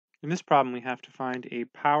In this problem, we have to find a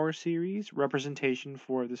power series representation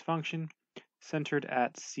for this function centered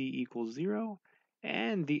at c equals 0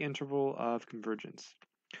 and the interval of convergence.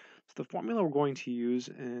 So the formula we're going to use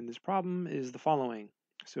in this problem is the following.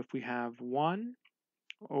 So if we have 1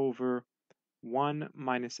 over 1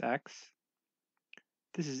 minus x,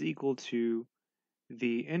 this is equal to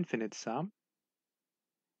the infinite sum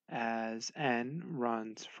as n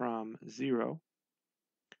runs from 0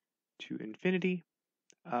 to infinity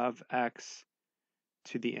of x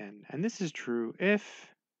to the n. And this is true if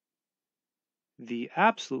the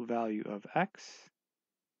absolute value of x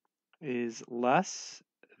is less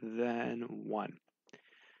than 1.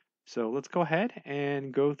 So let's go ahead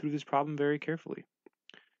and go through this problem very carefully.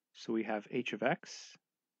 So we have h of x,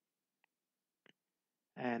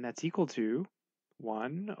 and that's equal to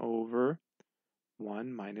 1 over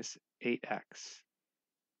 1 minus 8x.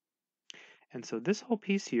 And so this whole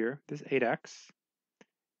piece here, this 8x,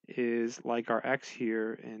 is like our x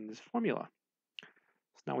here in this formula.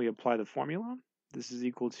 So now we apply the formula. This is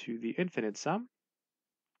equal to the infinite sum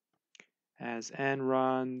as n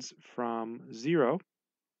runs from 0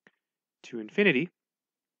 to infinity.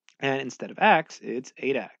 And instead of x, it's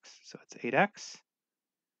 8x. So it's 8x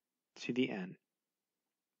to the n.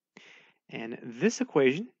 And this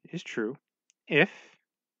equation is true if,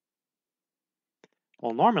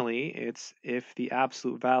 well, normally it's if the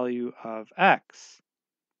absolute value of x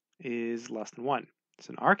is less than 1.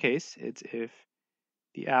 So in our case, it's if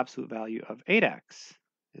the absolute value of 8x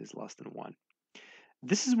is less than 1.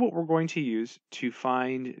 This is what we're going to use to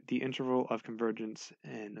find the interval of convergence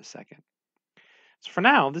in a second. So for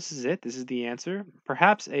now, this is it. This is the answer.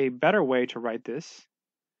 Perhaps a better way to write this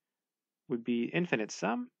would be infinite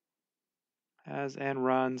sum as n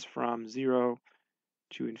runs from 0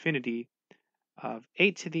 to infinity of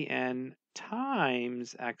 8 to the n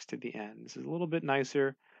times x to the n. This is a little bit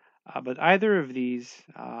nicer, but either of these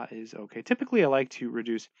is okay. Typically, I like to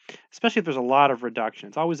reduce, especially if there's a lot of reduction.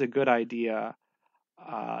 It's always a good idea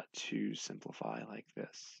to simplify like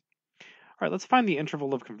this. All right, let's find the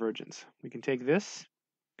interval of convergence. We can take this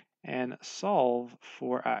and solve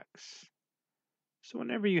for x. So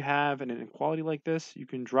whenever you have an inequality like this, you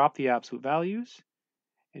can drop the absolute values,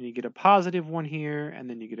 and you get a positive one here, and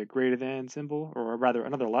then you get a greater than symbol, or rather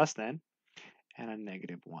another less than, and a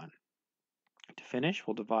negative 1. To finish,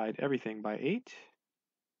 we'll divide everything by 8.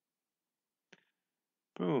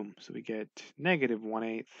 Boom, so we get negative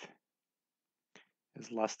 1/8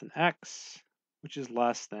 is less than x, which is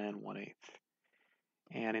less than 1/8.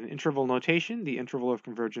 And in interval notation, the interval of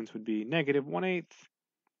convergence would be negative 1/8,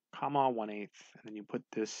 comma 1/8, and then you put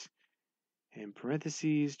this in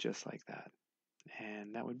parentheses just like that.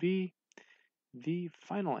 And that would be the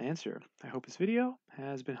final answer. I hope this video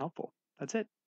has been helpful. That's it.